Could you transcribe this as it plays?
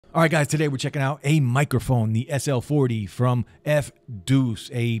All right, guys, today we're checking out a microphone, the SL40 from FDUCE,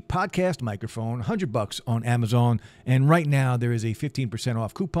 a podcast microphone, $100 on Amazon. And right now there is a 15%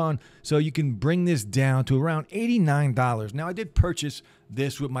 off coupon, so you can bring this down to around $89. Now, I did purchase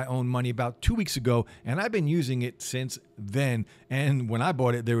this with my own money about 2 weeks ago, and I've been using it since then. And when I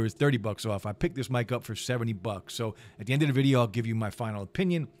bought it, there was $30 off. I picked this mic up for $70. So at the end of the video, I'll give you my final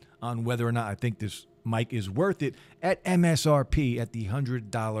opinion on whether or not I think this mic is worth it at MSRP at the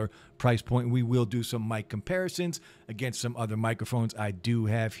 $100 price point. We will do some mic comparisons against some other microphones I do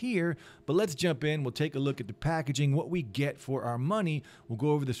have here, but let's jump in. We'll take a look at the packaging, what we get for our money. We'll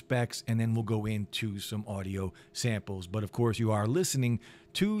go over the specs, and then we'll go into some audio samples. But of course, you are listening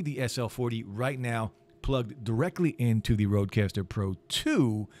to the SL40 right now, plugged directly into the Rodecaster Pro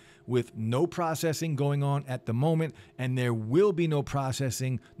 2 with no processing going on at the moment, and there will be no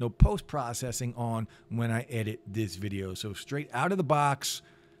processing, no post-processing on when I edit this video. So straight out of the box,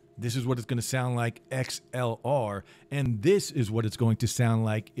 this is what it's going to sound like XLR, and this is what it's going to sound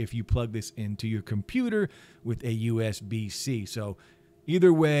like if you plug this into your computer with a USB-C. So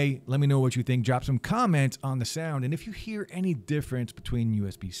either way, let me know what you think. Drop some comments on the sound, and if you hear any difference between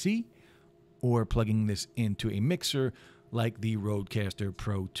USB-C or plugging this into a mixer like the Rodecaster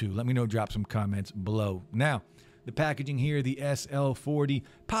Pro 2. Let me know, drop some comments below. Now, the packaging here, the SL40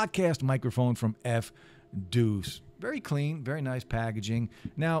 podcast microphone from FDUCE. Very clean, very nice packaging.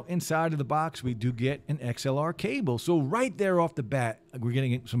 Now, inside of the box, we do get an XLR cable. So right there off the bat, we're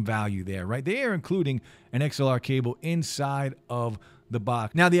getting some value there. Right there, including an XLR cable inside of the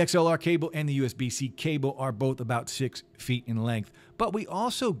box. Now, the XLR cable and the USB-C cable are both about 6 feet in length, but we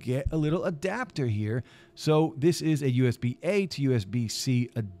also get a little adapter here. So this is a USB-A to USB-C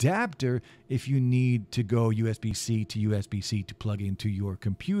adapter if you need to go USB-C to USB-C to plug into your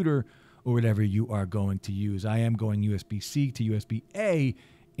computer or whatever you are going to use. I am going USB-C to USB-A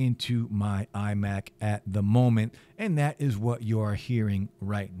into my iMac at the moment, and that is what you are hearing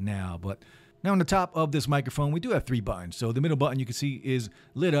right now. But now on the top of this microphone, we do have 3 buttons. So the middle button you can see is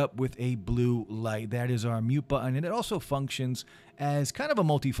lit up with a blue light. That is our mute button, and it also functions as kind of a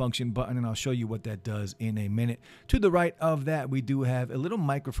multifunction button, and I'll show you what that does in a minute. To the right of that, we do have a little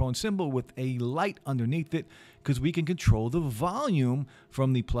microphone symbol with a light underneath it because we can control the volume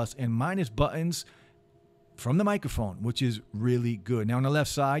from the plus and minus buttons from the microphone, which is really good. Now on the left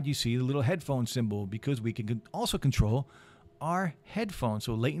side, you see the little headphone symbol because we can also control our headphones,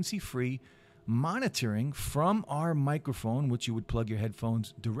 so latency-free monitoring from our microphone, which you would plug your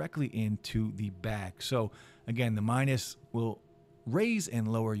headphones directly into the back. So again, the minus will raise and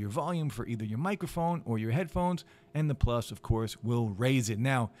lower your volume for either your microphone or your headphones, and the plus, of course, will raise it.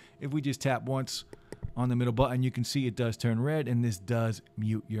 Now, if we just tap once on the middle button, you can see it does turn red, and this does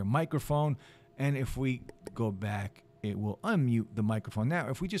mute your microphone. And if we go back, it will unmute the microphone. Now,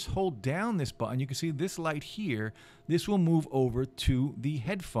 if we just hold down this button, you can see this light here. This will move over to the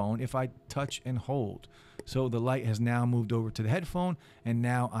headphone if I touch and hold. So the light has now moved over to the headphone, and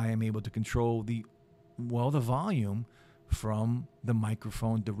now I am able to control the volume from the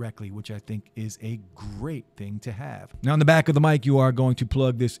microphone directly, which I think is a great thing to have. Now, on the back of the mic, you are going to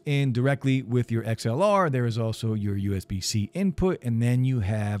plug this in directly with your XLR. There is also your USB-C input, and then you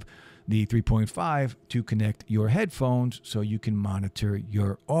have the 3.5 to connect your headphones so you can monitor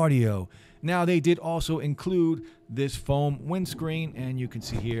your audio. Now, they did also include this foam windscreen, and you can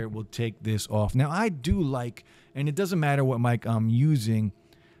see here, we'll take this off. Now, I do like, and it doesn't matter what mic I'm using,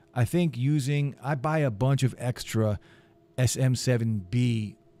 I buy a bunch of extra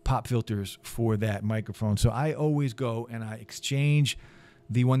SM7B pop filters for that microphone. So I always go and I exchange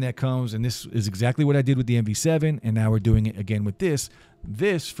the one that comes, and this is exactly what I did with the MV7, and now we're doing it again with this.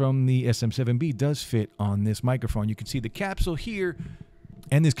 This from the SM7B does fit on this microphone. You can see the capsule here,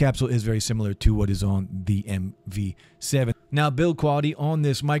 and this capsule is very similar to what is on the MV7. Now, build quality on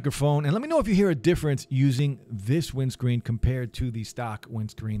this microphone, and let me know if you hear a difference using this windscreen compared to the stock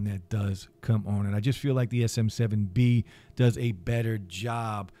windscreen that does come on. And I just feel like the SM7B does a better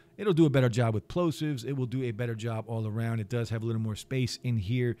job. It'll do a better job with plosives. It will do a better job all around. It does have a little more space in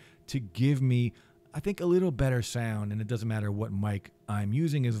here to give me, I think, a little better sound, and it doesn't matter what mic I'm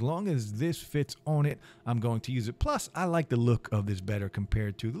using. As long as this fits on it, I'm going to use it. Plus, I like the look of this better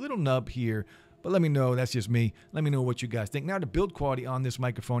compared to the little nub here, but let me know. That's just me. Let me know what you guys think. Now, the build quality on this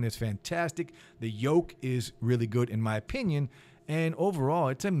microphone is fantastic. The yoke is really good in my opinion, and overall,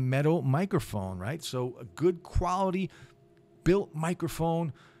 it's a metal microphone, right? So a good quality built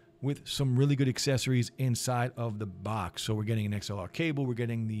microphone with some really good accessories inside of the box. So we're getting an XLR cable, we're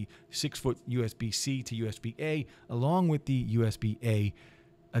getting the 6-foot USB-C to USB-A, along with the USB-A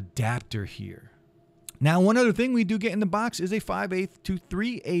adapter here. Now, one other thing we do get in the box is a 5/8 to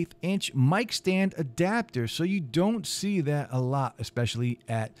 3/8 inch mic stand adapter. So you don't see that a lot, especially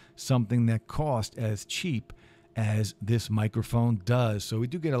at something that costs as cheap as this microphone does. So we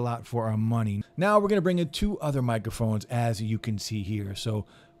do get a lot for our money. Now we're going to bring in two other microphones, as you can see here. So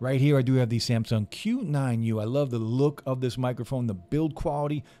right here, I do have the Samsung Q9U. I love the look of this microphone, the build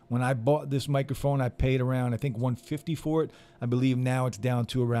quality. When I bought this microphone, I paid around, I think, $150 for it. I believe now it's down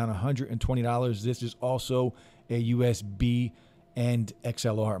to around $120. This is also a USB and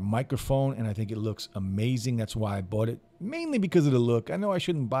XLR microphone, and I think it looks amazing. That's why I bought it, mainly because of the look. I know I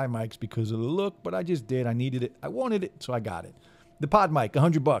shouldn't buy mics because of the look, but I just did. I needed it. I wanted it, so I got it. The pod mic,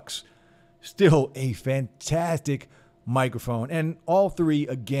 $100. Still a fantastic microphone. And all three,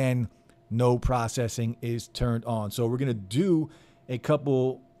 again, no processing is turned on. So we're going to do a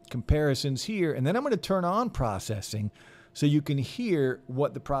couple comparisons here, and then I'm going to turn on processing so you can hear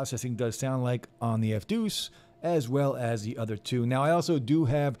what the processing does sound like on the FDUCE as well as the other two. Now, I also do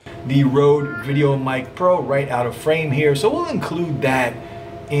have the Rode Video Mic Pro right out of frame here, so we'll include that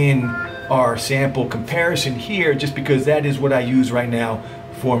in our sample comparison here, just because that is what I use right now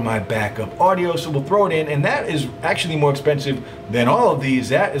for my backup audio. So we'll throw it in, and that is actually more expensive than all of these.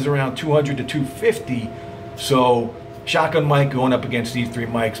 That is around $200 to $250. So shotgun mic going up against these three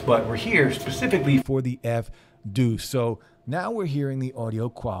mics, but we're here specifically for the FDUCE. So now we're hearing the audio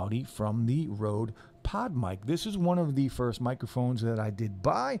quality from the Rode pod mic. This is one of the first microphones that I did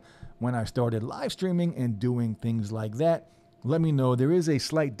buy when I started live streaming and doing things like that. Let me know. There is a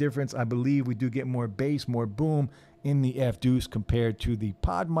slight difference. I believe we do get more bass, more boom in the FDUCE compared to the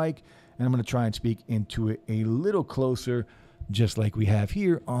pod mic, and I'm going to try and speak into it a little closer, just like we have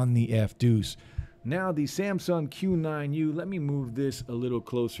here on the FDUCE. Now the Samsung Q9U, let me move this a little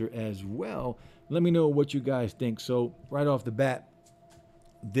closer as well. Let me know what you guys think. So right off the bat,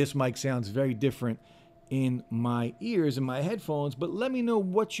 this mic sounds very different in my ears and my headphones, but let me know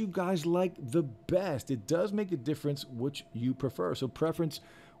what you guys like the best. It does make a difference which you prefer. So preference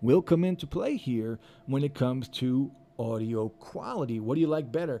will come into play here when it comes to audio quality. What do you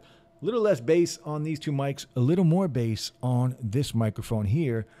like better? A little less bass on these two mics, a little more bass on this microphone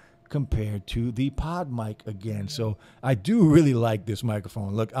here compared to the pod mic again. So I do really like this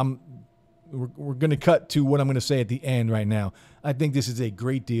microphone. Look, we're going to cut to what I'm going to say at the end right now. I think this is a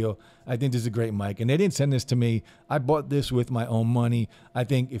great deal. I think this is a great mic. And they didn't send this to me. I bought this with my own money. I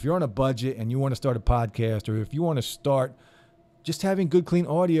think if you're on a budget and you want to start a podcast, or if you want to start just having good, clean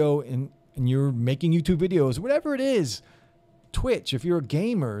audio and you're making YouTube videos, whatever it is, Twitch, if you're a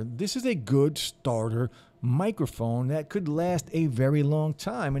gamer, this is a good starter microphone that could last a very long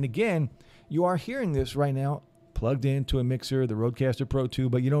time. And again, you are hearing this right now plugged into a mixer, the Rodecaster Pro 2,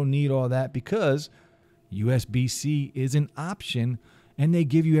 but you don't need all that because USB-C is an option, and they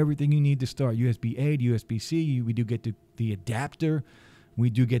give you everything you need to start. USB-A to USB-C. We do get the adapter. We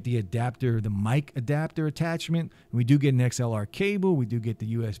do get the adapter, the mic adapter attachment. We do get an XLR cable. We do get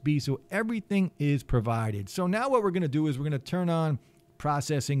the USB. So everything is provided. So now what we're going to do is we're going to turn on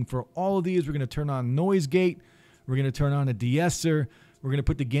processing for all of these. We're going to turn on noise gate. We're going to turn on a de-esser. We're going to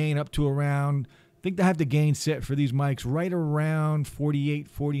put the gain up to around, I think I have the gain set for these mics right around 48,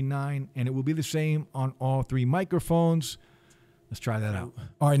 49, and it will be the same on all three microphones. Let's try that out.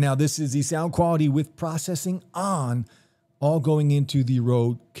 All right, now this is the sound quality with processing on, all going into the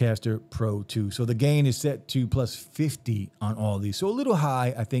Rodecaster Pro 2. So the gain is set to plus 50 on all these. So a little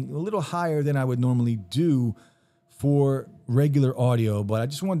high, I think, a little higher than I would normally do for regular audio, but I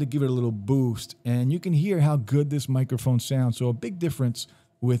just wanted to give it a little boost, and you can hear how good this microphone sounds. So a big difference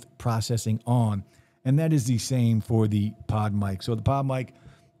with processing on, and that is the same for the pod mic. So the pod mic,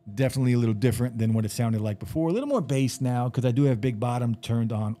 definitely a little different than what it sounded like before. A little more bass now because I do have big bottom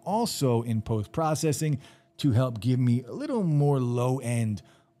turned on also in post-processing to help give me a little more low end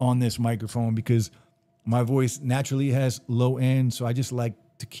on this microphone, because my voice naturally has low end, so I just like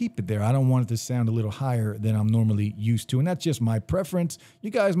to keep it there. I don't want it to sound a little higher than I'm normally used to, and that's just my preference. You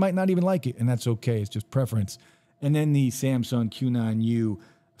guys might not even like it, and that's okay. It's just preference. And then the Samsung Q9U,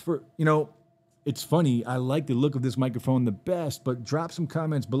 for, you know, it's funny, I like the look of this microphone the best, but drop some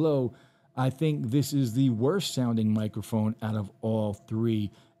comments below. I think this is the worst sounding microphone out of all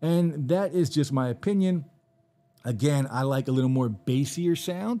three, and that is just my opinion. Again, I like a little more bassier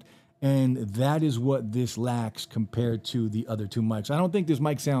sound, and that is what this lacks compared to the other two mics. I don't think this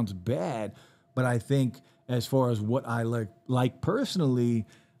mic sounds bad, but I think as far as what I like personally,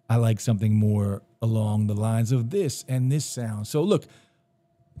 I like something more along the lines of this and this sound. So look,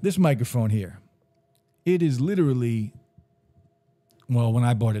 this microphone here, it is literally, well, when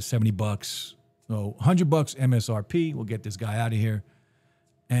I bought it, $70, so $100 MSRP. We'll get this guy out of here.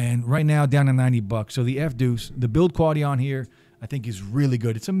 And right now down to 90 bucks. So the FDUCE, the build quality on here, I think is really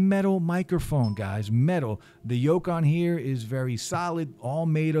good. It's a metal microphone, guys, metal. The yoke on here is very solid, all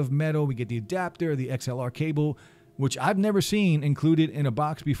made of metal. We get the adapter, the XLR cable, which I've never seen included in a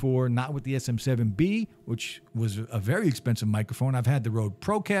box before, not with the SM7B, which was a very expensive microphone. I've had the Rode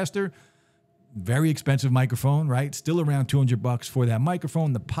Procaster, very expensive microphone, right? Still around 200 bucks for that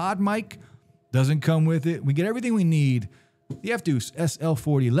microphone. The pod mic doesn't come with it. We get everything we need. The FDUCE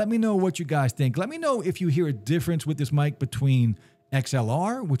SL40. Let me know what you guys think. Let me know if you hear a difference with this mic between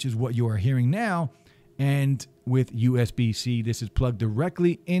XLR, which is what you are hearing now, and with USB-C. This is plugged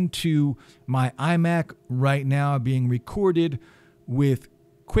directly into my iMac right now, being recorded with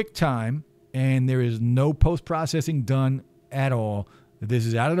QuickTime, and there is no post-processing done at all. This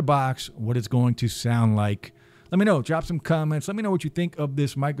is out of the box, what it's going to sound like. Let me know. Drop some comments. Let me know what you think of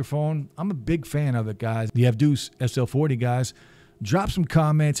this microphone. I'm a big fan of it, guys. The FDUCE SL40, guys. Drop some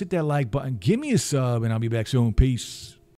comments. Hit that like button. Give me a sub, and I'll be back soon. Peace.